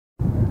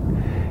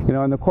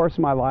In the course of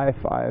my life,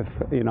 I've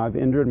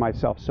injured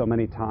myself so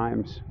many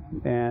times,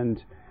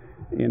 and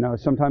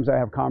sometimes I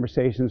have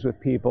conversations with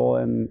people,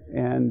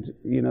 and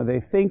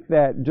they think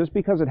that just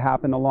because it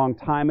happened a long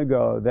time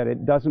ago, that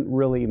it doesn't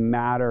really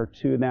matter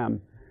to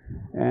them.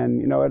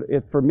 And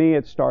for me,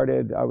 it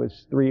started. I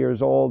was 3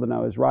 years old, and I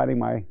was riding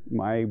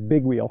my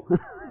big wheel.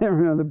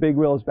 The big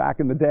wheels back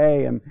in the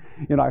day, and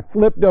I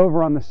flipped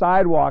over on the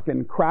sidewalk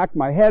and cracked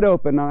my head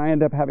open, and I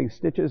ended up having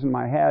stitches in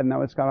my head, and that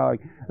was kind of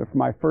like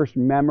my first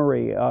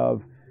memory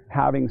of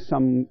having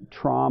some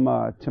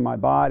trauma to my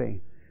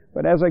body.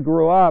 But as I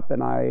grew up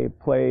and I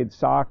played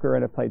soccer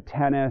and I played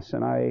tennis,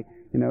 and I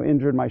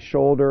injured my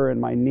shoulder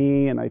and my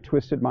knee, and I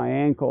twisted my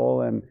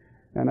ankle, and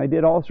I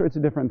did all sorts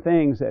of different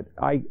things that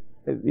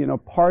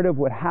part of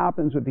what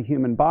happens with the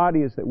human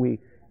body is that we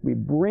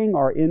bring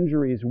our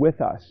injuries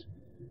with us.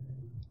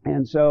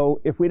 And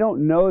so if we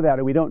don't know that,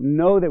 or we don't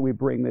know that we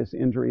bring these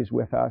injuries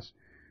with us,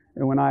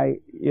 and I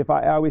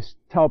always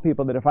tell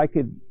people that if I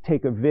could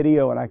take a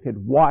video and I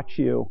could watch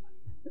you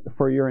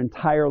for your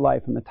entire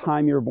life, from the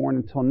time you were born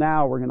until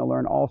now, we're going to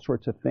learn all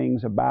sorts of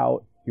things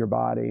about your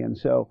body. And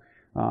so,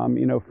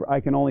 I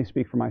can only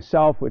speak for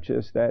myself, which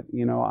is that,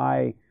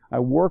 I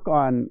work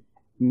on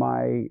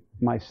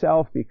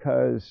myself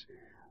because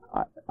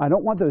I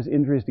don't want those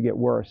injuries to get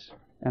worse.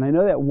 And I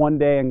know that one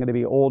day I'm going to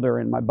be older,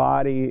 and my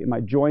body, my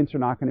joints are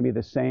not going to be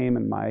the same,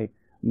 and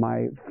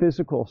my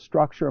physical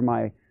structure,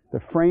 the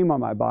frame on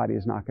my body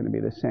is not going to be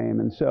the same.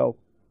 And so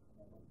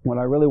what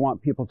I really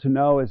want people to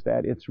know is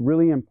that it's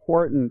really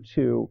important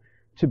to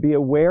be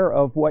aware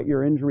of what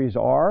your injuries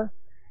are.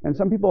 And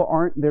some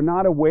people they're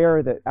not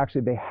aware that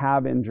actually they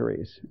have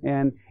injuries.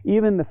 And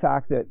even the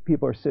fact that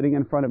people are sitting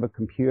in front of a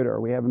computer,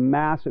 we have a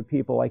mass of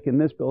people, like in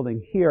this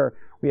building here,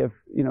 we have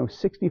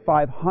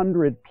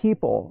 6,500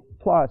 people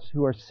plus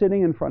who are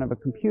sitting in front of a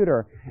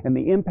computer, and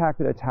the impact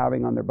that it's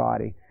having on their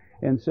body.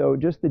 And so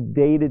just the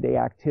day-to-day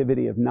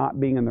activity of not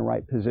being in the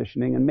right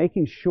positioning and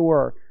making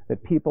sure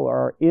that people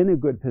are in a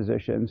good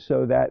position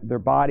so that their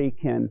body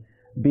can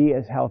be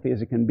as healthy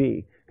as it can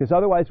be. Because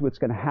otherwise what's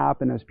going to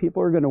happen is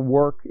people are going to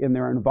work in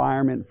their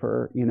environment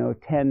for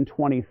 10,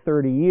 20,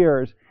 30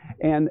 years,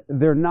 and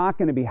they're not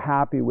going to be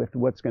happy with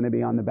what's going to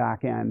be on the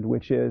back end,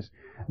 which is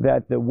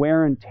that the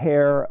wear and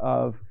tear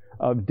of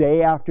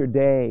day after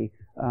day,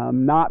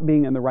 not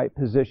being in the right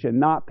position,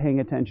 not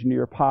paying attention to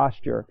your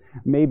posture,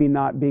 maybe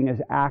not being as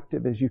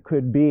active as you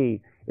could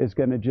be, it's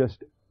going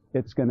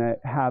to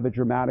have a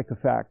dramatic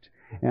effect.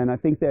 And I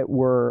think that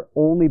we're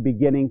only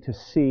beginning to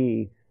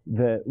see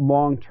the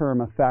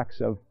long-term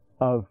effects of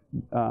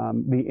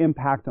the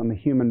impact on the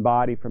human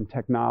body from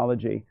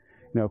technology.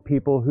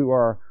 People who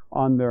are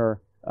on their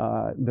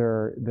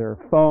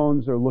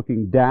phones are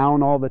looking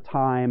down all the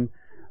time.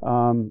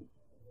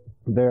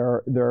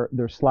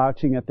 They're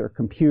slouching at their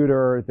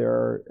computer.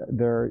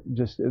 They're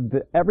just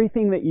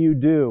everything that you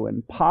do.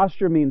 And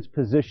posture means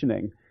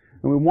positioning,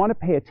 and we want to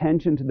pay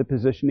attention to the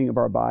positioning of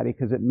our body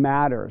because it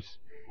matters.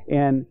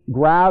 And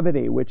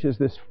gravity, which is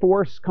this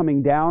force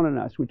coming down on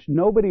us, which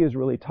nobody is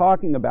really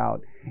talking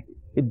about,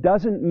 it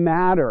doesn't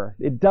matter.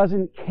 It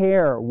doesn't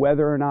care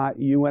whether or not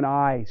you and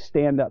I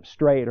stand up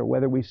straight or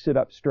whether we sit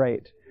up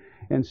straight.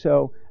 And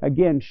so,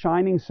 again,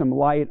 shining some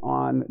light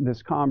on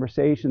this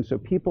conversation so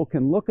people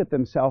can look at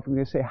themselves and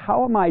they say,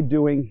 how am I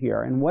doing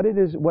here? And what is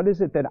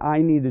it that I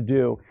need to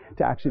do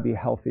to actually be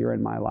healthier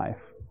in my life?